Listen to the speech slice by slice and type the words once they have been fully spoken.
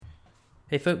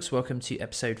Hey folks, welcome to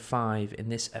episode 5. In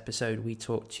this episode we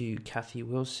talk to Cathy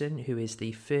Wilson, who is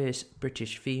the first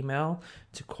British female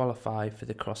to qualify for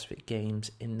the CrossFit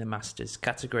Games in the Masters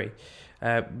category.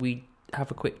 We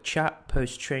have a quick chat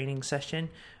post-training session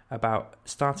about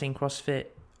starting CrossFit,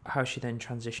 how she then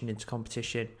transitioned into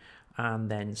competition, and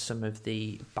then some of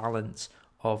the balance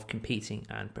of competing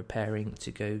and preparing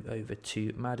to go over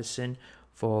to Madison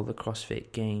for the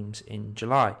CrossFit Games in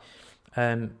July.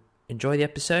 Enjoy the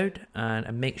episode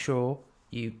and make sure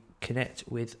you connect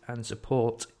with and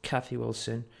support Cathy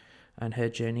Wilson and her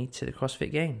journey to the CrossFit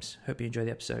Games. Hope you enjoy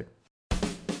the episode.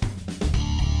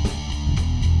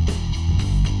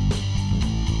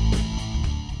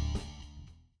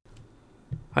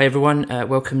 Hi everyone,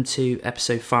 welcome to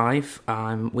episode 5.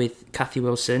 I'm with Cathy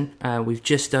Wilson. We've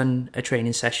just done a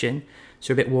training session,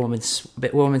 so we're a bit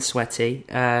warm and sweaty.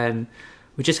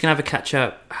 We're just going to have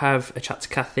a chat to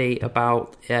Cathy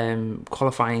about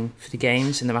qualifying for the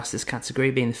Games in the Masters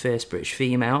category, being the first British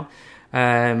female.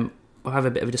 We'll have a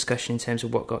bit of a discussion in terms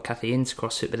of what got Cathy into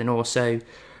CrossFit, but then also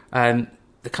the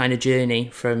kind of journey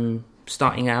from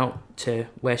starting out to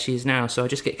where she is now. So I'll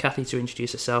just get Cathy to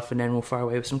introduce herself and then we'll fire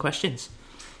away with some questions.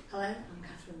 Hello, I'm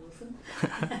Cathy Wilson.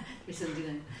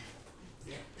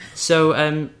 So,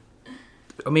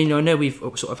 I know we've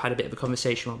sort of had a bit of a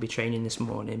conversation while we're training this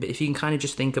morning, but if you can kind of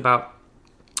just think about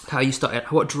how you started,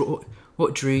 what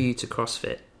drew you to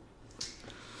CrossFit?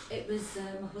 It was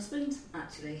my husband,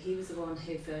 actually. He was the one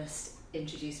who first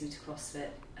introduced me to CrossFit.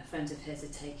 A friend of his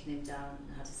had taken him down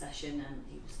and had a session, and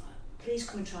he was like, please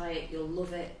come and try it, you'll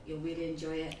love it, you'll really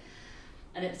enjoy it.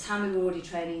 And at the time we were already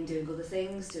training, doing other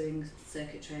things, doing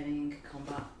circuit training,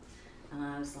 combat. And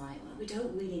I was like, well, we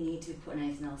don't really need to be putting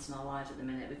anything else in our lives at the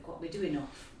minute. We do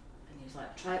enough. And he was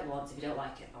like, try it once. If you don't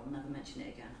like it, I'll never mention it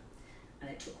again. And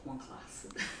it took one class.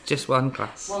 Just one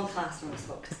class? One class and I was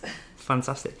hooked.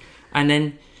 Fantastic. And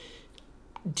then,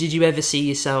 did you ever see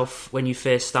yourself, when you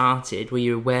first started, were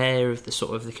you aware of the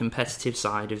sort of the competitive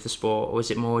side of the sport, or was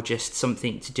it more just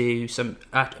something to do,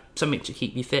 something to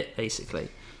keep you fit, basically?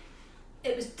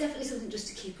 It was definitely something just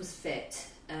to keep us fit.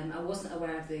 I wasn't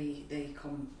aware of the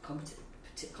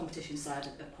competition side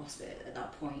of CrossFit at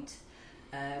that point,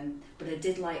 but I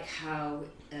did like how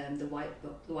the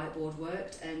whiteboard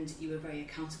worked, and you were very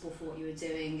accountable for what you were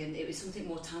doing, and it was something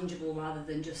more tangible rather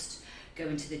than just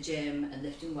going to the gym and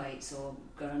lifting weights or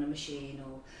going on a machine,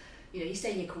 or you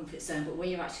stay in your comfort zone. But when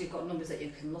you've actually got numbers that you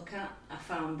can look at, I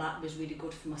found that was really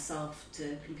good for myself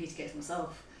to compete against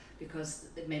myself, because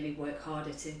it made me work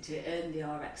harder to earn the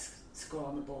RX score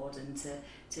on the board and to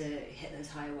hit those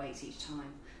higher weights each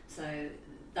time. So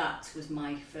that was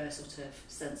my first sort of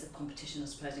sense of competition, I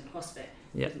suppose, in CrossFit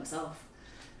with myself.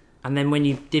 And then when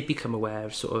you did become aware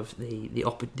of sort of the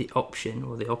option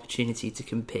or the opportunity to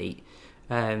compete,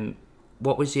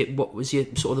 what was your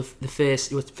sort of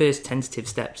your first tentative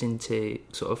steps into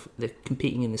sort of the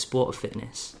competing in the sport of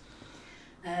fitness?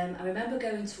 I remember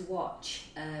going to watch.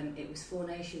 It was Four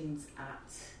Nations that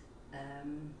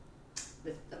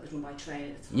was run by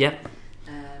Train at the time. Yep.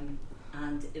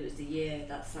 And it was the year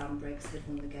that Sam Briggs had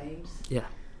won the Games. Yeah.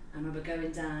 I remember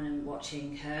going down and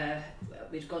watching her.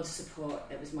 We'd gone to support.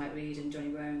 It was Mike Reid and Johnny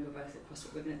Rowan were both at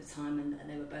CrossFit Wigan at the time, and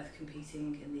they were both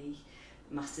competing in the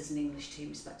Masters and English team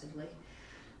respectively.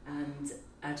 And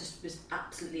I just was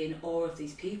absolutely in awe of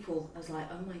these people. I was like,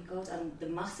 oh my god! And the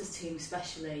Masters team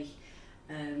especially.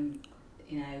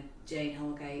 Jane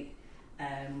Holgate,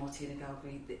 Martina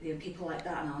Galgary, people like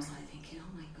that, and I was like thinking,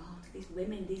 oh my god, these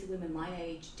are women my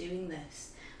age doing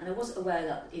this, and I wasn't aware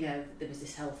that there was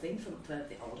this whole thing for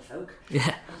the older folk.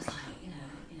 Yeah. I was like,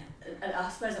 and I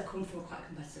suppose I come from a quite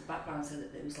competitive background, so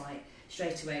that it was like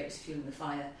straight away it was fueling the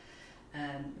fire.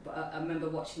 But I remember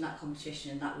watching that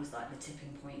competition, and that was like the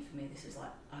tipping point for me. This was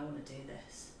like, I want to do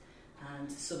this.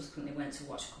 And subsequently went to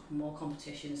watch a couple more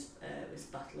competitions. It was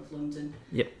Battle of London.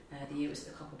 Yep. The year was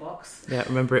at the Copper Box. Yeah, I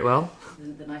remember it well.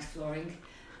 The nice flooring.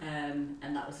 And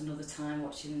that was another time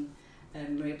watching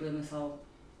Maria Blumenthal,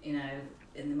 in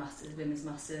the women's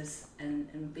masters,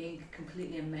 and being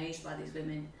completely amazed by these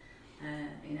women.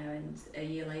 And a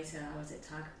year later I was at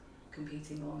TAG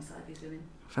competing alongside these women.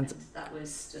 Fantastic. That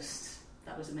was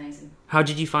amazing. How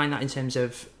did you find that in terms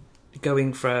of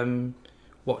going from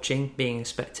watching, being a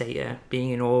spectator,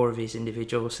 being in awe of these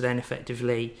individuals, so then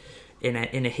effectively in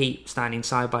a heap standing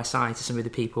side by side to some of the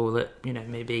people that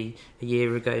maybe a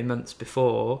year ago, months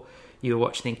before, you were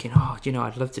watching thinking, oh,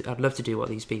 I'd love to do what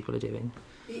these people are doing.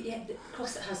 Yeah,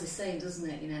 CrossFit has this saying, doesn't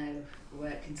it?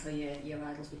 Work until your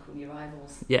idols become your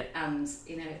rivals. Yeah. And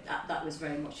that was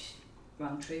very much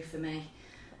rang true for me.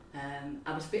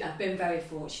 I've been very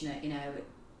fortunate.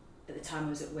 At the time I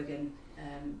was at Wigan,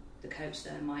 the coach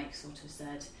there, Mike, sort of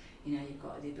said, you know, you've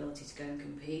got the ability to go and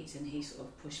compete, and he sort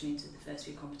of pushed me into the first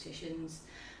few competitions,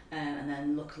 and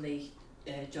then luckily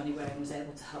Johnny Waring was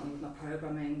able to help me with my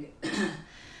programming,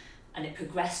 and it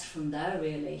progressed from there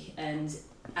really. And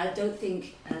I don't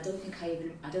think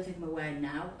I'm aware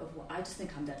now of what I just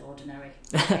think I'm dead ordinary.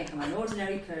 I think I'm an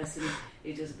ordinary person who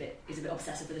is a bit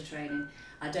obsessive with the training.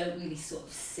 I don't really sort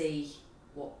of see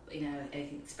what, you know,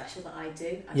 anything special that I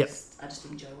do. I just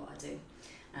enjoy what I do,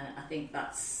 and I think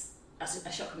that's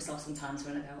I shock myself sometimes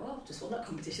when I go, oh, just won that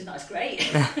competition, that's great.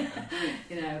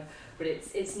 You know, but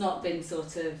it's not been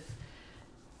sort of,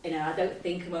 you know, I don't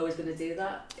think I'm always going to do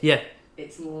that. Yeah.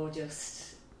 It's more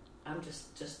just, I'm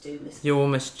just doing this. You're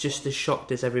almost just as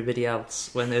shocked as everybody else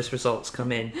when those results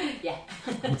come in. Yeah.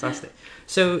 Fantastic.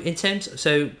 So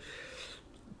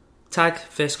tag,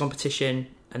 first competition,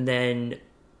 and then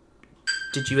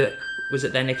was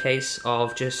it then a case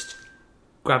of just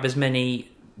grab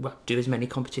do as many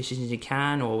competitions as you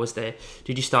can, or did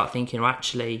you start thinking, well,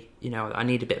 actually, you know, I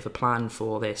need a bit of a plan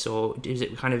for this, or is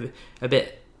it kind of a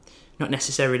bit not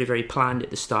necessarily very planned at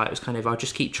the start? It was kind of, I'll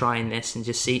just keep trying this and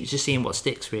just seeing what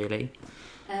sticks, really.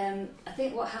 I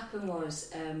think what happened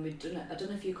was I'd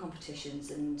done a few competitions,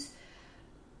 and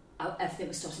everything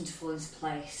was starting to fall into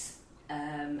place,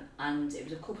 and it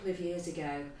was a couple of years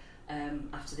ago,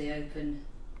 after the Open,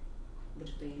 would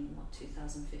have been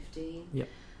 2015. Yeah.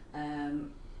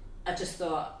 I just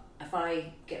thought, if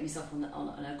I get myself on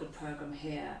a good program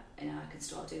here, you know, I can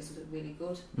start doing something really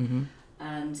good. Mm-hmm.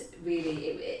 And really,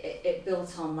 it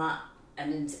built on that.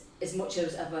 And as much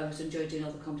as I've always enjoyed doing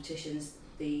all the competitions,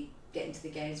 the getting to the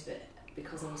games, but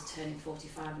because I was turning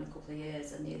 45 in a couple of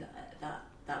years, I knew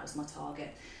that was my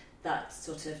target. That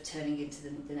sort of turning into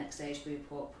the next age group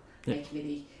up, making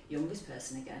me the youngest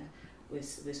person again,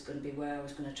 was going to be where I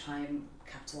was going to try and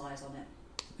capitalise on it.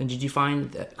 And did you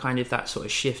find that kind of that sort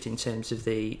of shift in terms of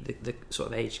the sort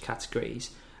of age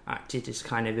categories acted as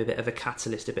kind of a bit of a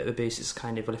catalyst, a bit of a boost? It's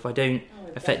kind of, well, if I don't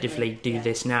effectively do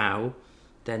this now,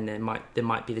 then there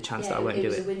might be the chance that I won't do it. It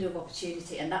was a window of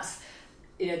opportunity, and that's,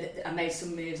 you know, I made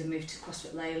some moves. I moved to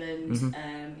CrossFit Leyland.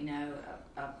 Mm-hmm. You know,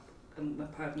 my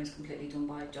program is completely done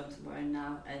by Jonathan Warren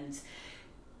now, and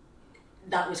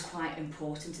that was quite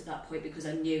important at that point, because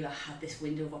I knew I had this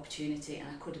window of opportunity and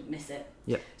I couldn't miss it.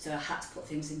 Yep. So I had to put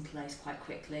things in place quite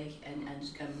quickly and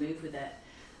go and move with it.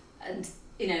 And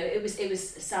you know, it was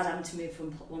sad having to move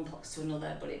from one box to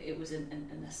another, but it was a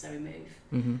necessary move.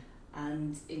 Mm-hmm.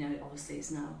 And you know, obviously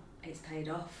it's paid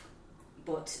off,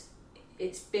 but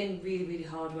it's been really, really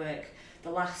hard work.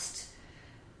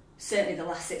 Certainly the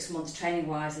last 6 months training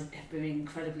wise have been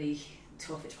incredibly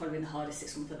tough. It's probably been the hardest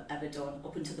 6 months I've ever done,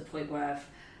 up until the point where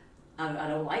I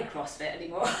don't like CrossFit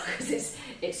anymore because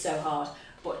it's so hard.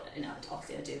 But you know,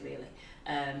 obviously I do really.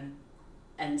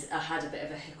 And I had a bit of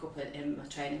a hiccup in my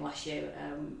training last year.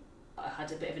 I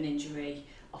had a bit of an injury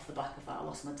off the back of that. I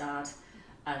lost my dad,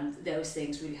 and those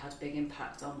things really had a big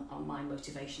impact on my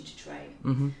motivation to train.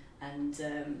 Mm-hmm.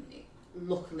 And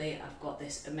luckily, I've got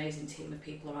this amazing team of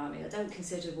people around me. I don't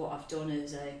consider what I've done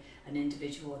as an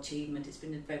individual achievement. It's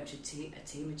been very much a team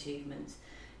achievement,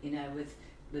 you know,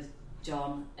 with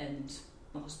John and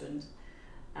my husband,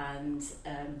 and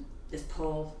there's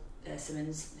Paul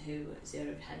Simmons, who is the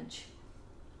owner of Hench.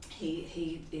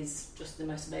 He is just the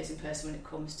most amazing person when it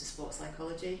comes to sports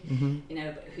psychology. Mm-hmm. You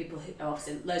know,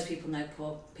 obviously loads of people know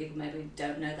Paul. People maybe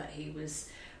don't know that he was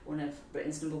one of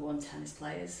Britain's #1 tennis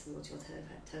players, world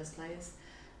tennis players.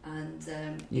 And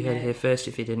you heard it here first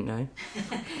if you didn't know.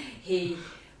 He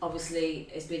obviously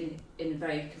has been in a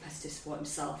very competitive sport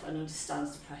himself and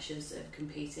understands the pressures of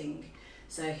competing.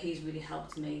 So he's really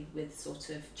helped me with sort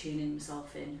of tuning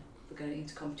myself in for going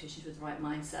into competitions with the right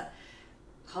mindset.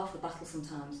 Half the battle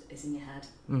sometimes is in your head.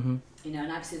 Mm-hmm. You know,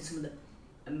 and I've seen some of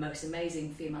the most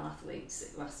amazing female athletes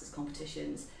at Masters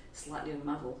competitions slightly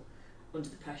unravel under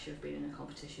the pressure of being in a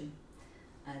competition.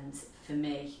 And for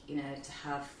me, you know, to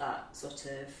have that sort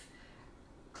of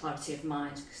clarity of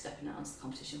mind stepping out onto the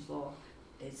competition floor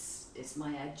is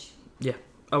my edge. Yeah,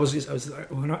 I was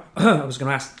going to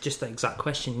ask just the exact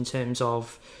question in terms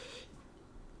of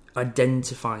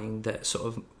identifying that sort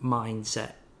of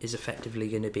mindset is effectively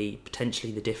going to be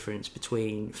potentially the difference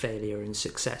between failure and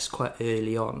success quite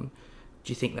early on.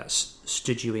 Do you think that's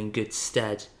stood you in good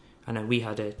stead? I know we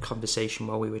had a conversation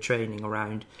while we were training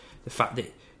around the fact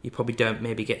that you probably don't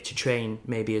maybe get to train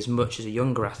maybe as much as a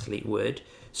younger athlete would,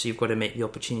 so you've got to make the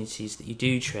opportunities that you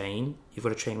do train, you've got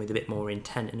to train with a bit more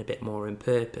intent and a bit more in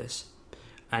purpose.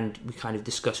 And we kind of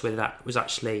discussed whether that was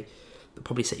actually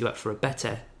probably set you up for a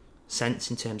better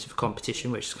sense in terms of competition,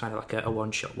 which is kind of like a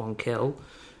one shot, one kill,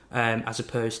 as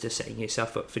opposed to setting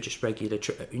yourself up for just regular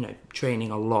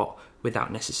training a lot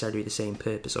without necessarily the same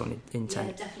purpose or intent.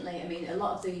 Yeah, definitely. I mean, a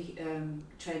lot of the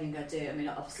training I do, I mean,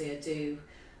 obviously I do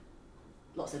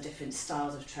lots of different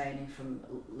styles of training, from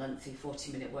lengthy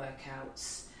 40-minute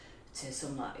workouts to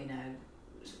some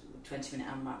 20-minute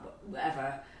AMRAP,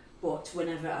 whatever. But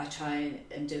whenever I try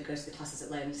and go to the classes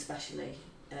at Lane, especially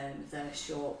if they're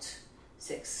short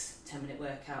 6-10-minute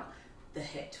workout, they're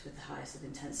hit with the highest of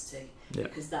intensity,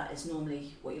 because that is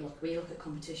normally what you look when you look at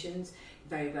competitions.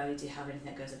 Very rarely do you have anything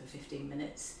that goes over 15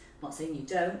 minutes. I'm not saying you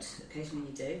don't, occasionally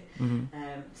you do.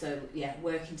 So yeah,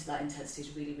 working to that intensity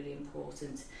is really, really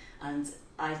important, and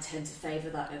I tend to favour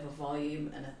that over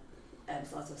volume. And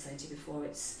as I was saying to you before,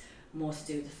 it's more to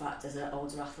do with the fact, as an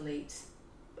older athlete,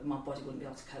 my body wouldn't be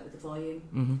able to cope with the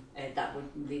volume. That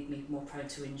would leave me more prone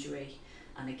to injury.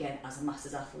 And again, as a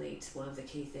masters athlete, one of the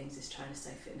key things is trying to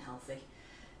stay fit and healthy.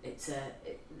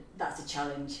 That's a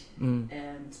challenge,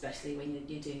 especially when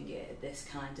you're doing it at this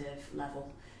kind of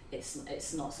level.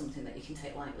 It's not something that you can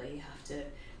take lightly. You have to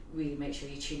really make sure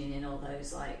you're tuning in all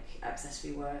those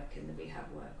accessory work and the rehab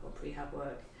work or prehab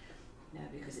work,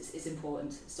 because it's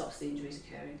important. It stops the injuries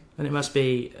occurring. And it must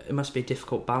be a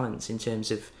difficult balance in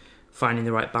terms of finding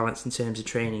the right balance in terms of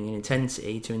training and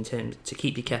intensity to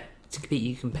keep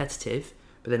you competitive,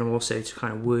 but then also to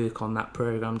kind of work on that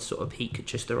program to sort of peak at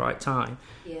just the right time,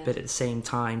 but at the same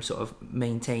time sort of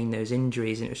maintain those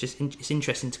injuries. And it's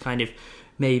interesting to kind of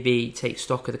maybe take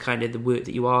stock of the work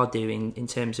that you are doing in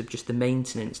terms of just the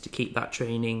maintenance to keep that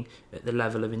training at the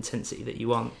level of intensity that you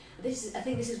want. I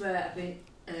think this is where I've been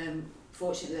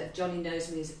fortunate that Johnny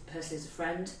knows me personally as a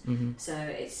friend. So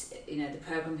it's the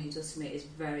program he does for me is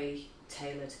very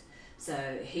tailored. So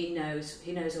he knows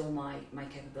all my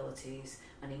capabilities,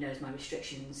 and he knows my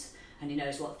restrictions, and he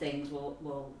knows what things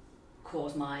will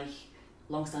cause my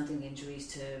long-standing injuries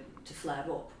to flare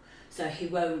up. So he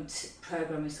won't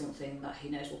program me something that he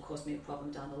knows will cause me a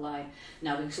problem down the line.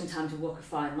 Now, sometimes we walk a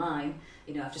fine line.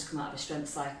 I've just come out of a strength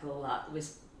cycle that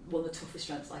was one of the toughest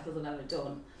strength cycles I've ever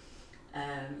done.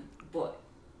 But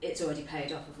it's already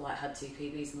paid off. I've had 2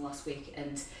 PBs in the last week,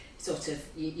 and sort of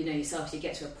you know yourself, you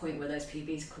get to a point where those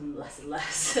PBs come less and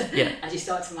less as you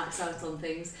start to max out on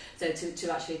things. So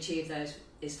to actually achieve those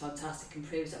is fantastic and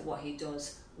proves that what he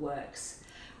does works.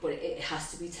 But it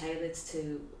has to be tailored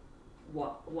to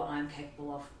what I'm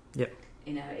capable of.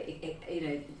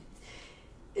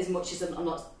 As much as I'm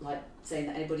not saying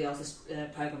that anybody else's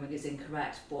programming is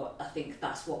incorrect, but I think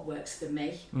that's what works for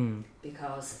me,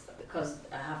 because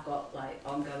I have got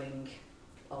ongoing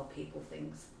old people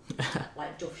things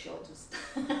like duff shoulders.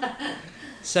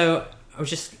 So I was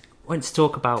just wanting to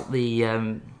talk about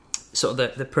the sort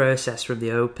of the process from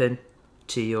the Open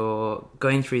to your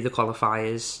going through the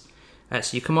qualifiers.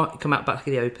 So you come out back at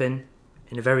the Open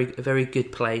in a very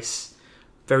good place.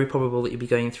 Very probable that you'll be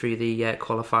going through the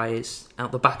qualifiers,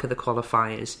 out the back of the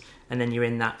qualifiers, and then you're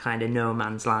in that kind of no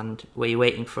man's land where you're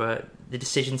waiting for the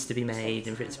decisions to be made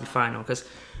and for it to be final. Because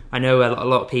I know a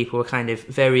lot of people were kind of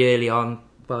very early on.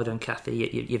 Well done, Cathy.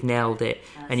 You've nailed it,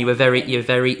 and you're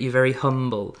very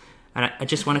humble. And I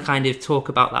just want to kind of talk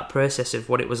about that process of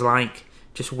what it was like,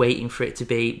 just waiting for it to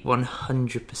be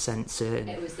 100% certain.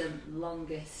 It was the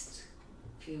longest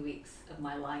few weeks of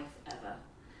my life ever.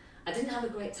 I didn't have a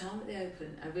great time at the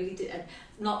Open. I really did. And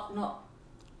not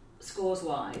scores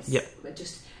wise, but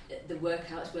just the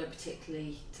workouts weren't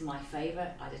particularly to my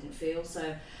favour. I didn't feel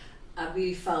so. I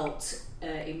really felt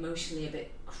emotionally a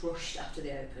bit crushed after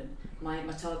the Open. My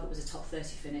target was a top 30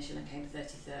 finish, and I came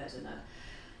 33rd, and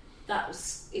that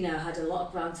was I had a lot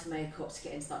of ground to make up to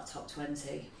get into that top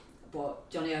 20. But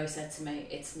Johnny always said to me,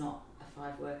 it's not a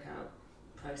 5 workout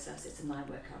process, it's a 9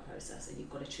 workout process, and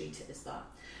you've got to treat it as that.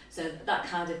 So that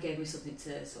kind of gave me something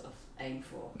to sort of aim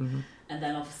for. And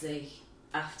then obviously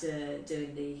after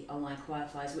doing the online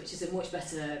qualifiers, which is a much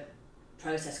better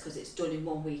process because it's done in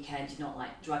one weekend, you're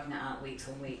not dragging it out weeks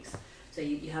on weeks. So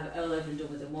you have it all over and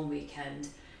done within one weekend,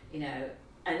 and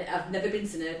I've never been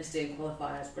so nervous doing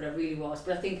qualifiers, but I really was.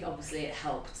 But I think obviously it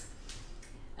helped.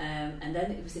 And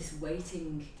then it was this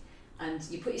waiting, and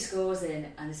you put your scores in,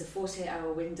 and there's a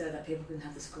 48-hour window that people can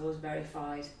have the scores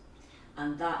verified.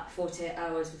 And that 48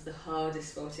 hours was the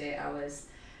hardest 48 hours.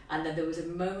 And then there was a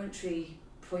momentary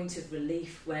point of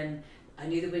relief when I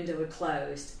knew the window had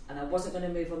closed and I wasn't going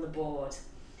to move on the board.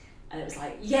 And it was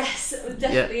like, yes, I'm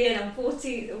definitely in, I'm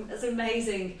 14, that's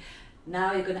amazing.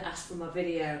 Now you're going to ask for my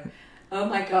video. Oh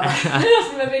my God,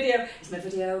 ask for my video. Is my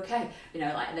video okay?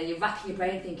 And then you're racking your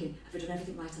brain thinking, have I done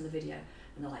everything right on the video?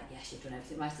 And they're like, yes, you've done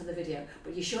everything right on the video.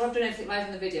 But you sure I've done everything right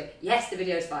on the video? Yes, the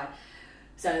video's fine.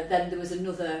 So then there was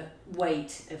another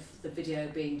wait of the video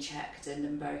being checked and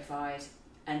then verified,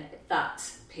 And that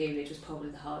period was probably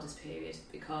the hardest period,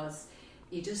 because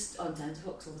you're just on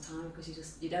tenterhooks all the time,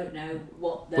 because you don't know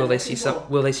what they're looking for.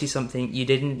 Will they see something you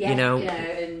didn't? Yeah,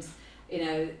 and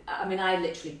I mean, I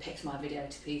literally picked my video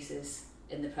to pieces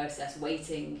in the process,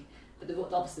 waiting, but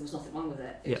obviously there was nothing wrong with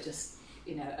it. It was just,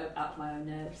 out of my own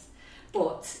nerves.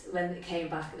 But when it came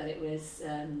back that it was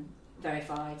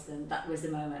verified, then that was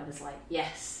the moment I was like,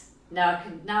 yes, now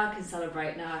I can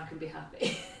celebrate, now I can be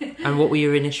happy. And what were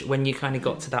your initial, when you kind of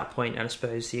got to that point, and I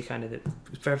suppose you kind of, the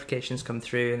verifications come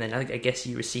through, and then I guess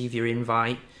you receive your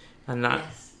invite, and that,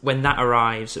 yes. When that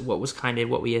arrives, what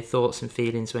were your thoughts and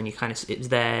feelings when you kind of, it was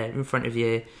there in front of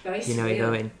you, very you know, surreal. you're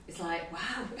going, it's like,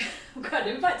 wow, I've got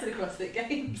an invite to the CrossFit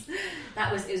Games.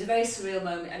 It was a very surreal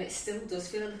moment, and it still does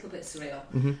feel a little bit surreal.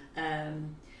 Mm-hmm.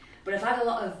 But I've had a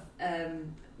lot of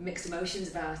mixed emotions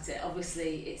about it.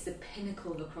 Obviously, it's the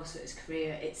pinnacle of a CrossFitter's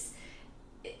career. It's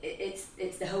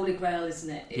the holy grail,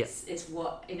 isn't it? It's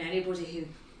what, anybody who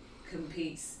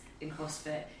competes in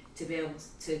CrossFit, to be able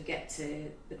to get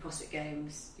to the CrossFit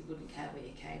Games, you wouldn't care where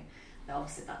you came. Now,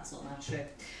 obviously, that's not now true.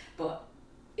 But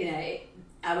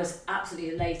I was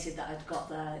absolutely elated that I'd got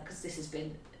there, because this has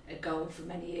been a goal for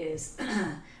many years,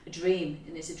 a dream,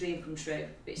 and it's a dream come true.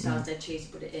 Which sounds dead cheesy,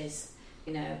 but it is.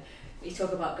 You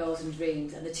talk about goals and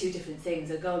dreams, and they're two different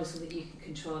things. A goal is something you can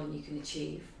control and you can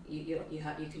achieve. You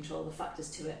control the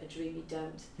factors to it. A dream you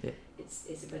don't. Yeah.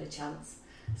 It's a better chance.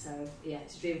 So yeah,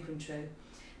 it's a dream come true.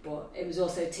 But it was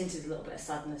also tinted a little bit of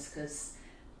sadness, because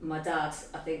my dad,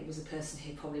 I think, was the person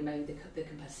who probably made the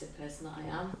competitive person that I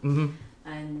am. Mm-hmm.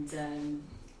 And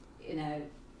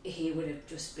he would have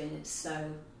just been so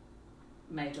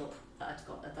made up that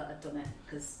I'd done it,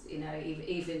 because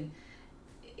even.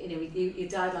 He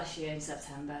died last year in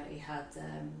September. He had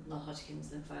non-Hodgkin's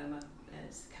lymphoma,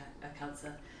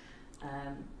 cancer,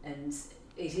 and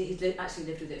he actually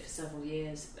lived with it for several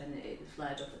years, and it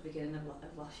flared up at the beginning of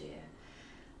last year.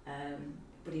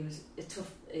 But he was a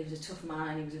tough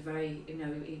man. He was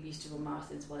he used to run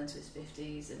marathons well into his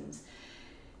 50s, and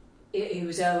he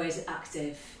was always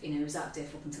active. He was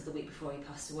active up until the week before he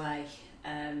passed away.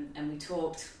 And we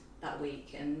talked that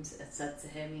week, and I said to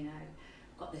him,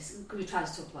 got this, because we tried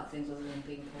to talk about things other than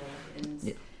being poor,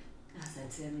 and I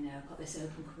said to him, I've got this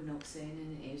open coming up soon,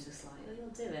 and he was just like, oh, you'll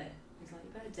do it. He's like,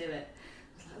 you better do it.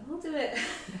 I was like, I will do it.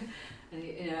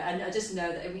 And and I just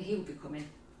know that, he would be coming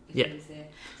if he was here.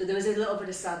 So there was a little bit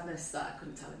of sadness that I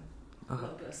couldn't tell him, a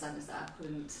little bit of sadness that I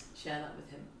couldn't share that with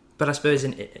him. But I suppose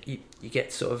you get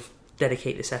to sort of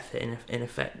dedicate this effort in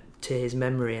effect to his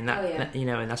memory, and that,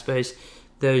 and I suppose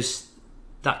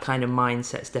that kind of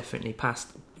mindset's definitely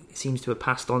seems to have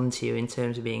passed on to you in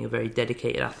terms of being a very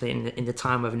dedicated athlete. In the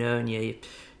time I've known you,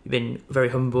 you've been very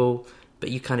humble, but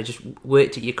you kind of just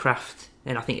worked at your craft,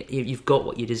 and I think you've got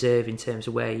what you deserve in terms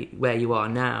of where you are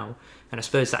now. And I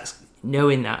suppose that's,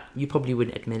 knowing that, you probably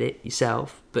wouldn't admit it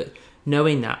yourself, but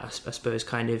knowing that, I suppose,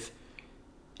 kind of,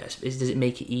 does it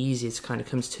make it easier to kind of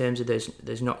come to terms with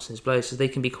those knocks and blows? So they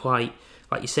can be quite,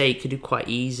 like you say, it could have quite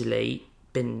easily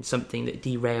been something that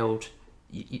derailed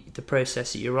the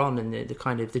process that you're on, and the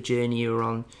kind of the journey you're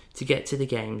on to get to the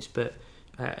games. But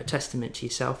a testament to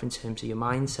yourself in terms of your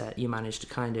mindset, you managed to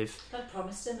kind of... I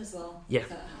promised him as well. Yeah.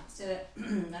 That I had to do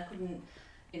it. I couldn't,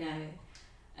 and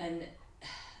I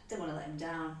didn't want to let him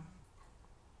down.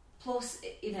 Plus,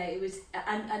 it was...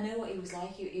 I know what he was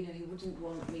like. He wouldn't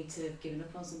want me to have given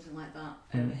up on something like that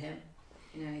over him.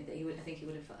 That he would. I think he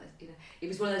would have. He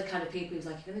was one of those kind of people who's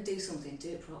like, you're going to do something,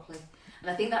 do it properly.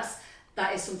 And I think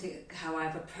that is something how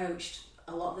I've approached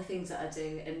a lot of the things that I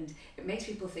do, and it makes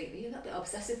people think, you're a bit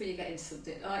obsessive when you get into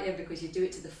something, aren't you? Because you do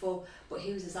it to the full. But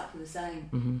he was exactly the same.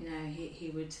 Mm-hmm.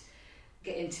 He would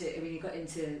get into. He got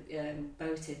into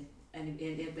boating, and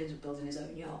he ended up building his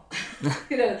own yacht.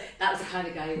 That was the kind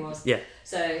of guy he was. Yeah.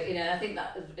 So I think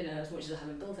that as much as I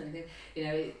haven't built anything,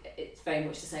 it's very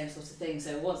much the same sort of thing.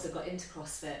 So once I got into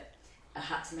CrossFit, I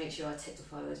had to make sure I ticked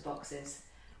off all those boxes.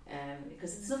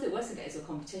 Because there's nothing worse than getting to a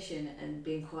competition and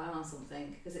being quiet on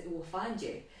something, because it will find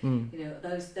you.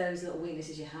 Those little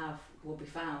weaknesses you have will be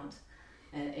found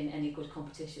in any good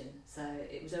competition. So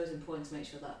it was always important to make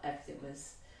sure that everything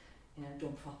was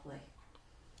done properly.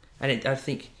 And I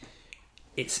think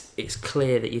it's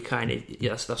clear that you kind of,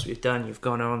 that's what you've done. You've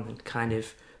gone on and kind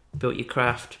of built your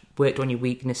craft, worked on your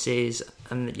weaknesses,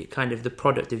 and that you kind of, the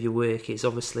product of your work is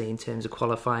obviously in terms of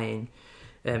qualifying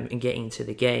and getting to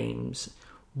the games.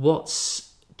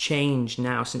 What's changed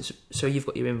now since? So you've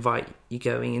got your invite, you're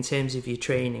going. In terms of your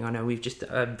training, I know we've just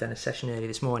done a session earlier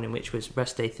this morning, which was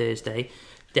rest day Thursday.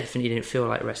 Definitely didn't feel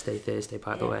like rest day Thursday,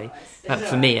 by the way,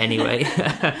 for me anyway.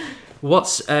 What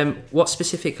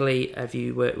specifically have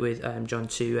you worked with John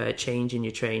to change in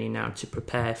your training now to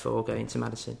prepare for going to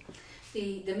Madison?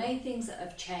 The main things that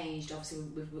have changed, obviously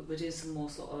we're doing some more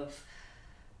sort of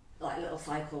like little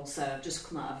cycles, so I've just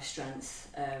come out of a strength,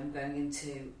 going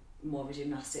into more of a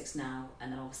gymnastics now,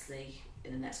 and then obviously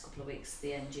in the next couple of weeks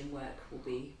the engine work will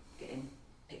be getting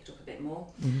picked up a bit more.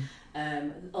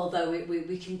 Although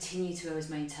we continue to always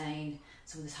maintain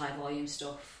some of this high volume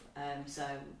stuff, so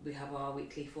we have our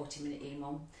weekly 40-minute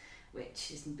EMOM,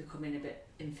 which is becoming a bit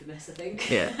infamous, I think.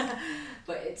 Yeah.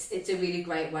 But it's a really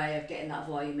great way of getting that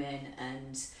volume in,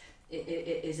 and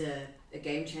it is a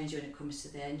game changer when it comes to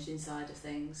the engine side of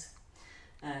things.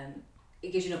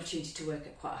 It gives you an opportunity to work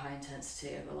at quite a high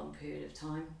intensity over a long period of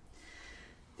time.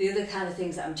 The other kind of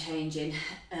things that I'm changing,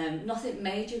 nothing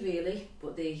major really,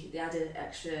 but the added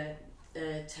extra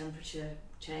temperature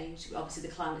change. Obviously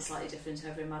the climate's slightly different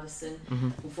over in Madison.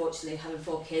 Unfortunately, having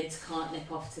 4 kids, can't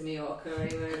nip off to Mallorca or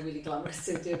anywhere really glamorous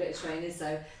to do a bit of training,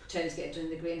 so training's getting done in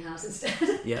the greenhouse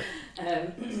instead. Yeah.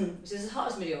 Which is as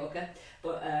hot as Mallorca,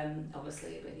 but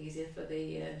obviously a bit easier for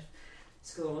the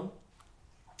school run.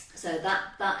 So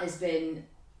that has been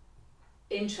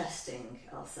interesting,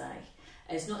 I'll say.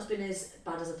 It's not been as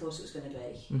bad as I thought it was going to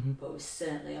be, but it was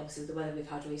certainly, obviously with the weather we've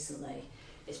had recently,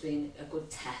 it's been a good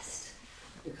test,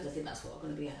 because I think that's what I'm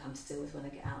going to be having to deal with when I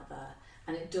get out there.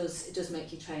 And it does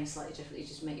make you train slightly differently, it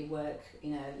just make you work,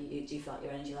 you do feel like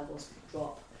your energy levels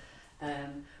drop.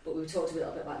 But we talked a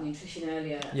little bit about nutrition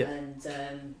earlier, and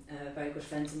a very good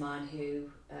friend of mine who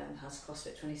has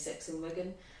CrossFit 26 in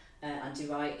Wigan, Andy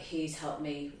Wright, he's helped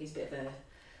me. He's a bit of a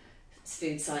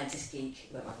food scientist geek,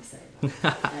 what might we say,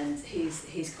 and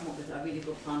he's come up with a really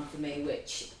good plan for me,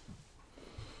 which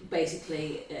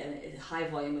basically high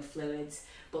volume of fluids,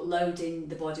 but loading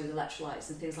the body with electrolytes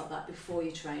and things like that before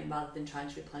you train, rather than trying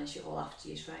to replenish it all after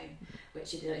you train.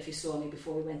 Which, if you saw me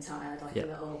before we went out, I had like a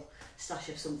little stash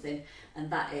of something, and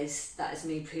that is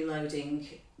me preloading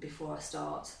before I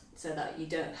start, so that you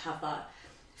don't have that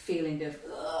feeling of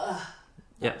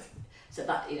so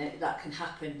that that can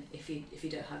happen if you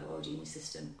don't have it already in your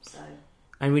system. So.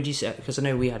 And would you say, because I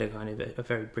know we had a kind of a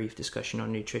very brief discussion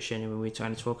on nutrition, and when we were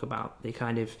trying to talk about the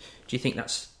kind of, do you think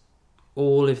that's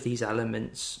all of these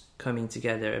elements coming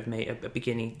together have made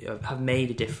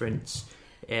a difference?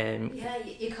 Yeah,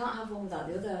 you can't have one without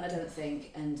the other, I don't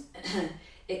think, and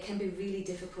it can be really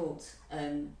difficult.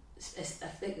 I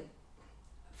think,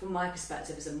 from my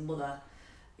perspective as a mother,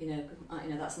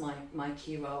 that's my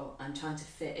key role, and trying to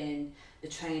fit in the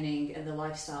training and the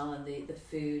lifestyle and the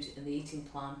food and the eating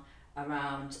plan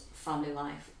around family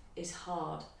life is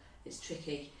hard. It's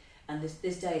tricky, and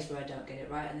there's days where I don't get it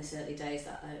right, and there's certainly days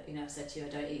that I said to you I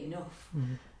don't eat enough,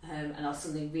 and I'll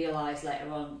suddenly realise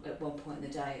later on at one point in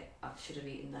the day I should have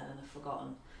eaten that and I've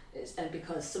forgotten. And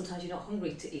because sometimes you're not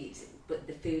hungry to eat, but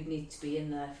the food needs to be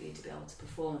in there for you to be able to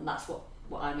perform, and that's what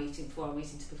I'm eating for. I'm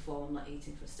eating to perform, I'm not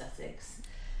eating for aesthetics.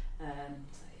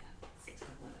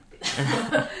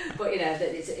 But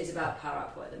it's about power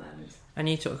output at the moment. And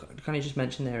you kind of just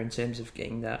mentioned there in terms of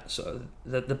getting that sort of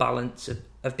the balance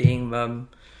of being mum,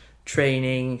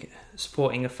 training,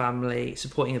 supporting a family,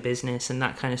 supporting a business, and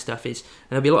that kind of stuff is. And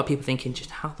there'll be a lot of people thinking, just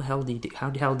how the hell do you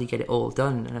get it all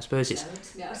done? And I suppose it's.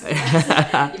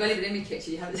 You've only been in my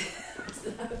kitchen. You haven't.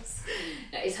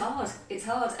 It's hard,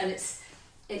 and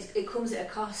it comes at a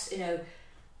cost.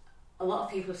 A lot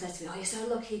of people have said to me, "Oh, you're so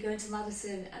lucky going to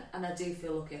Madison," and I do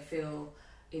feel lucky. I feel,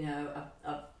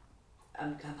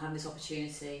 I'm having this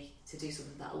opportunity to do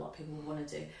something that a lot of people would want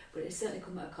to do, but it's certainly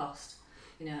come at a cost.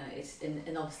 It's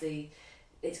and obviously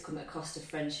it's come at a cost of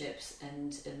friendships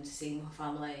and seeing my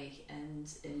family and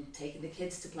taking the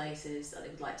kids to places that they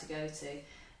would like to go to.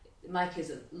 My kids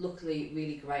are luckily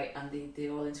really great, and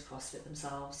they're all into CrossFit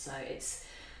themselves, so it's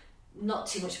not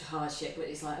too much of a hardship. But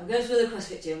it's like, I'm going to the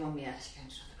CrossFit gym. Mum, yeah, she's going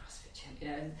to the CrossFit gym,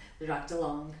 and they're dragged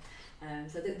along.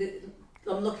 So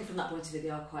I'm lucky from that point of view. They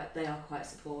are quite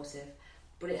supportive,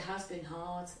 but it has been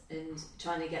hard, and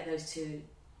trying to get those 2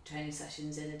 training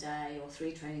sessions in a day or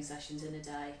 3 training sessions in a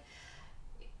day,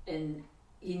 and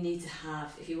you need to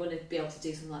have, if you want to be able to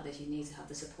do something like this, you need to have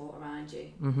the support around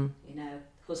you.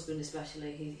 Husband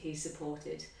especially, he's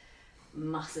supported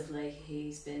massively.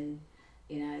 He's been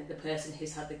the person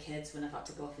who's had the kids when I've had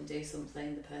to go off and do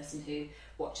something, the person who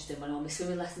watches them when I'm on my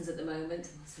swimming lessons at the moment.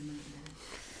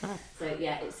 So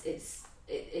yeah, it's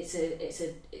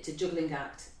a juggling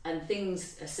act, and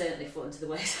things are certainly falling to the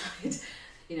wayside.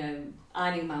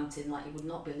 Ironing mountain like you would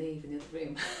not believe in the other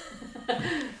room.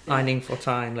 Ironing for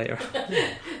time later on.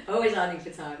 Always ironing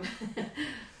for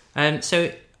time.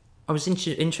 So I was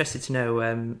interested to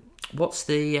know what's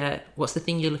the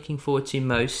thing you're looking forward to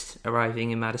most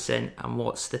arriving in Madison, and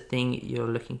what's the thing you're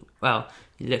looking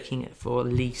for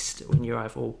least when you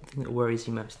arrive, or the thing that worries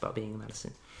you most about being in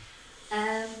Madison?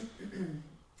 I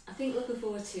think looking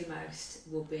forward to most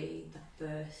will be the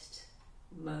first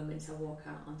moment I walk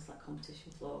out onto that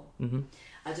competition floor. Mm-hmm.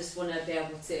 I just want to be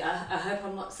able to. I hope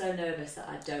I'm not so nervous that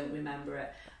I don't remember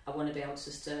it. I want to be able to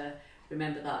just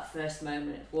remember that first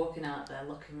moment of walking out there,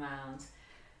 looking around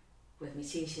with my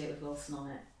t-shirt with Wilson on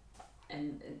it,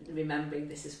 and remembering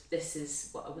this is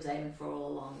what I was aiming for all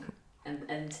along,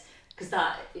 and because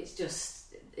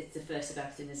it's the first of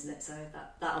everything, isn't it? So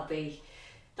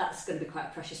that's going to be quite a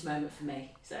precious moment for me.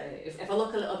 So if I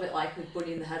look a little bit like a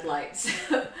bunny in the headlights,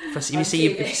 if you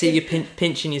see you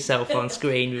pinching yourself on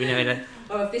screen, you know.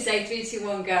 Or if they say 3, 2,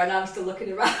 1, go, and I'm still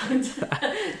looking around,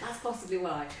 that's possibly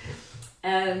why.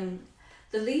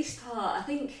 The least part, I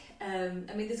think.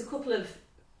 There's a couple of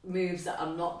moves that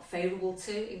I'm not favourable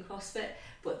to in CrossFit,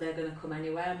 but they're going to come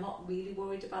anyway. I'm not really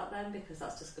worried about them because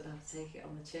that's just going to have to take it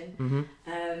on the chin.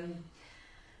 Mm-hmm.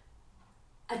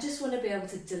 I just want to be able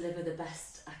to deliver the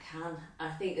best I can. I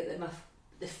think that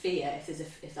the fear,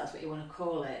 if that's what you want to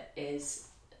call it, is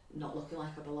not looking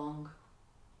like I belong.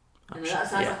 And that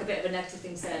sounds like a bit of a negative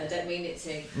thing to say, and I don't mean it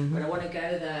to, mm-hmm. but I want to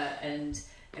go there and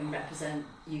represent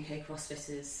UK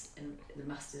CrossFitters and the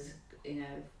Masters,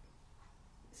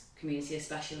 community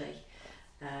especially,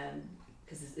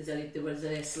 because there was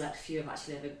only a select few have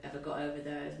actually ever got over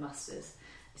there as Masters.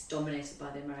 It's dominated by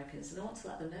the Americans, and I want to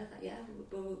let them know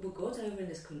that we're good over in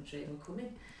this country. We're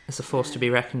coming. It's a force to be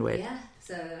reckoned with. Yeah,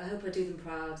 so I hope I do them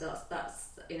proud. That's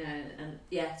So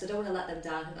I don't want to let them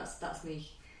down. I think that's my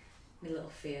little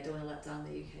fear. I don't want to let down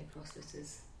the UK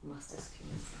CrossFitters Masters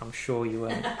community. I'm sure you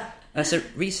will. So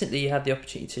recently you had the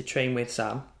opportunity to train with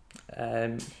Sam.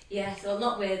 So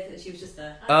not with. She was just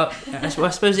there. I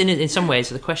suppose in some ways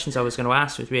the questions I was going to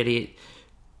ask was really.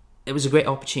 It was a great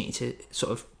opportunity to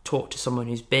sort of talk to someone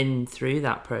who's been through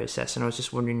that process, and I was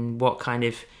just wondering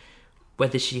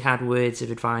whether she had words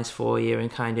of advice for you, and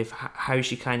kind of how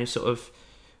she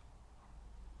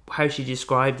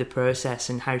described the process,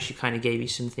 and how she kind of gave you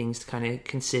some things to kind of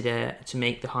consider to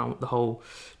make the whole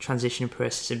transition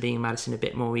process of being in Madison a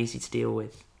bit more easy to deal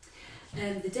with.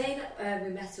 The day that we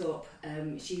met up,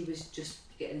 she was just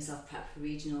getting herself prepped for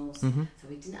regionals, mm-hmm. so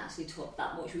we didn't actually talk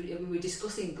that much. We were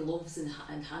discussing gloves and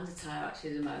hand attire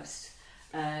actually the most.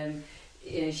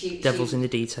 Devil's in the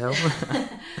detail.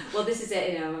 Well, this is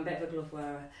it. I'm a bit of a glove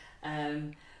wearer.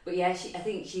 But yeah, I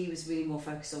think she was really more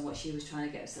focused on what she was trying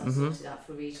to get herself mm-hmm. sorted out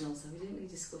for regionals, so we didn't really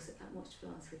discuss it that much, to be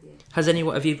honest with you.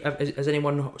 Has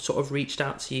anyone sort of reached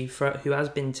out to you who has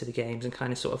been to the games and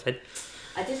kind of sort of had?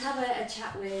 I did have a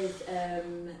chat with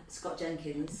Scott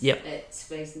Jenkins at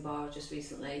Raising Bar just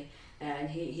recently, and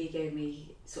he gave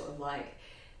me sort of like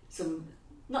some,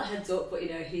 not heads up, but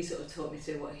he sort of talked me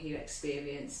through what he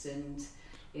experienced, and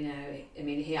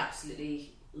he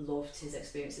absolutely loved his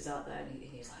experiences out there, and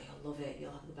he was like, "You'll love it,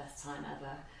 you'll have the best time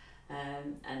ever."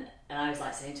 And I was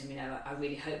like saying to him, I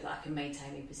really hope that I can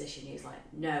maintain my position. He was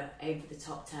like, "No, aim for the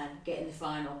top 10, get in the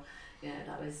final." He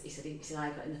said I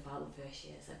got in the final the first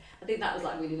year. So I think that was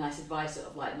like really nice advice, sort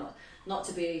of like not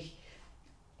to be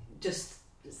just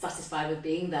satisfied with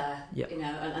being there,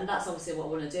 and that's obviously what I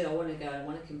want to do. I want to go and I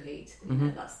want to compete.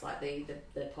 Mm-hmm. That's like the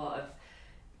part of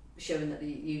showing that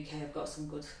the UK have got some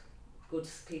good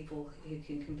people who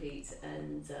can compete,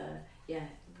 and if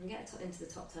we can get into the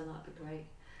top 10, that'd be great.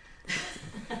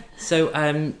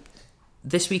 So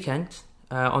this weekend,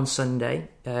 on Sunday,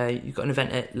 you've got an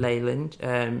event at Leyland.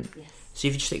 Yes. So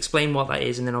if you just explain what that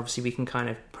is, and then obviously we can kind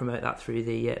of promote that through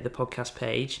the podcast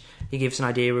page. You give us an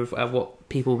idea of what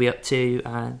people will be up to.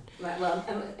 Right. Well,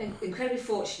 I'm incredibly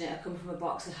fortunate. I come from a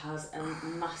box that has a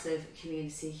massive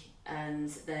community, and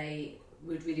they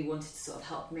would really wanted to sort of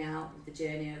help me out with the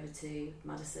journey over to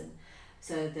Madison.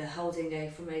 So they're holding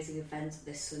a fundraising event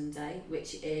this Sunday,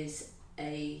 which is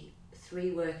 3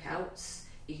 workouts.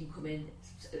 You can come in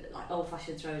like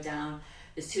old-fashioned throwdown.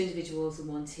 There's 2 individuals and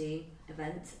 1 team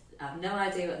event. I have no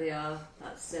idea what they are.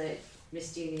 That's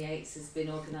Miss Jeannie Yates has been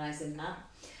organising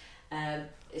that.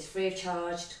 It's free of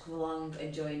charge to come along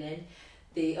and join in.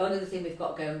 The only other thing we've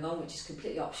got going on, which is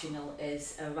completely optional,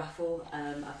 is a raffle.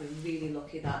 I've been really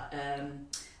lucky that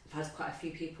I've had quite a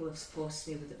few people have supported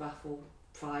me with the raffle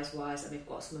prize-wise, and we've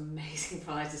got some amazing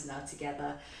prizes now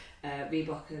together.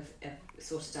 Reebok have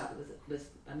sorted out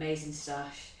with amazing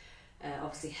stash.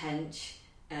 Obviously Hench,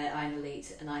 Iron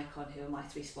Elite and Icon, who are my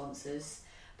 3 sponsors,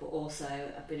 but also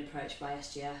I've been approached by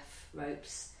SGF,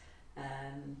 Ropes,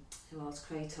 who else,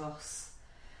 Kratos,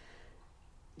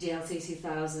 GLT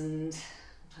 2000,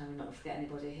 trying not to forget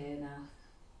anybody here now.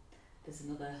 There's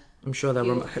another. I'm sure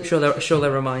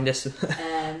they'll remind us.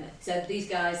 So these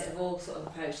guys have all sort of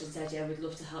approached and said, yeah, we'd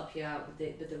love to help you out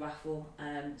with the raffle.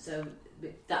 So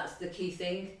that's the key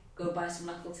thing. Go buy some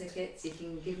raffle tickets. You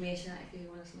can give me a shout if you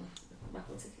want some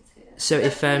raffle tickets here. So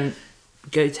if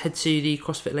head to the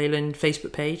CrossFit Leyland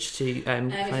Facebook page to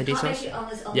find details. If you can't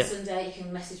make it on Sunday, you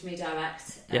can message me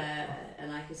direct,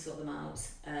 and I can sort them out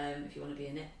if you want to be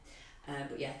in it.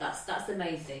 But yeah, that's the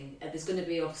main thing. There's going to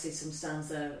be obviously some stands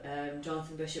there.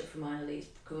 Jonathan Bishop from Iron Elite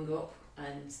coming up,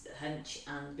 and Hench,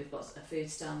 and we've got a food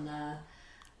stand there,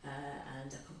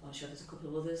 and I'm sure there's a couple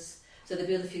of others. So there'll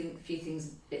be other few things,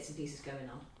 bits and pieces going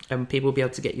on. And people will be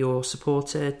able to get your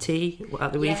supporter tee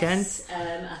at the weekend? Yes,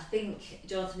 I think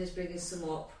Jonathan is bringing some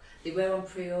up. They were on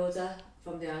pre-order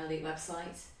from the Iron Elite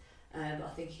website. But I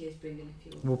think he is bringing a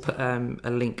few. We'll put a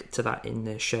link to that in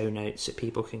the show notes so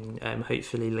people can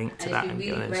hopefully link to that. And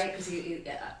it's really great because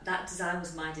that design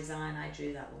was my design. I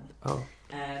drew that one. Oh.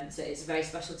 So it's a very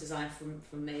special design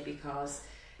from me because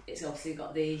it's obviously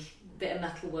got the bit of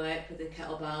metal work with the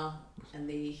kettlebell and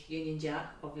the Union Jack,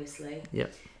 obviously.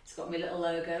 Yep. It's got my little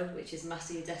logo, which is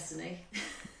Master Your Destiny.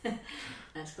 And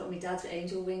it's got my dad's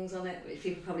angel wings on it, which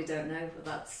people probably don't know, but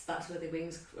that's where the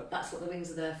wings. That's what the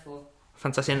wings are there for.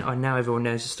 Fantastic. And now everyone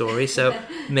knows the story, so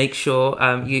make sure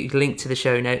you link to the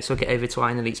show notes or get over to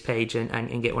Iron Elite's page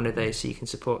and get one of those so you can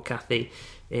support Cathy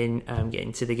in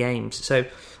getting to the games. So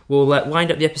we'll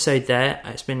wind up the episode there.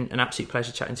 It's been an absolute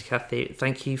pleasure chatting to Cathy.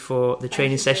 Thank you for the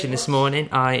training session this morning.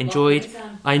 I enjoyed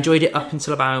it up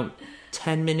until about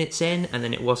 10 minutes in, and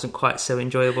then it wasn't quite so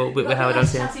enjoyable, but we held on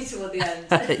to chatty toward the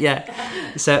end.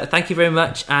 Yeah. So thank you very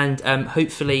much, and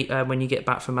hopefully when you get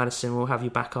back from Madison, we'll have you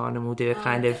back on and we'll do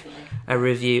a a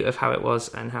review of how it was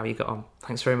and how you got on.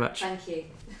 Thanks very much. Thank you.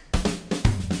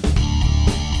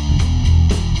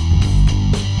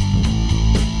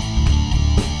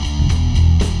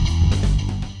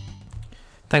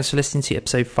 Thanks for listening to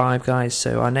episode 5, guys.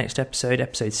 So our next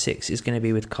episode 6, is going to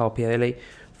be with Carl Pioli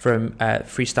from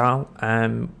Freestyle.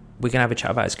 We're going to have a chat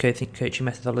about his coaching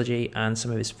methodology and some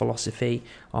of his philosophy.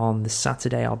 On the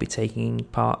Saturday, I'll be taking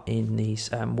part in his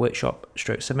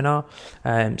workshop/seminar.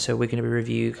 So we're going to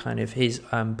review kind of his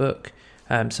book,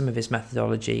 some of his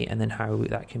methodology, and then how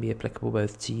that can be applicable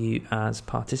both to you as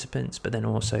participants, but then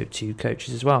also to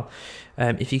coaches as well.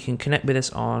 If you can connect with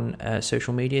us on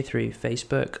social media through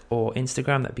Facebook or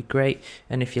Instagram, that'd be great.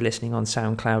 And if you're listening on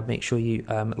SoundCloud, make sure you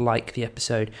like the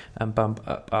episode and bump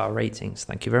up our ratings.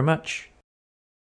 Thank you very much.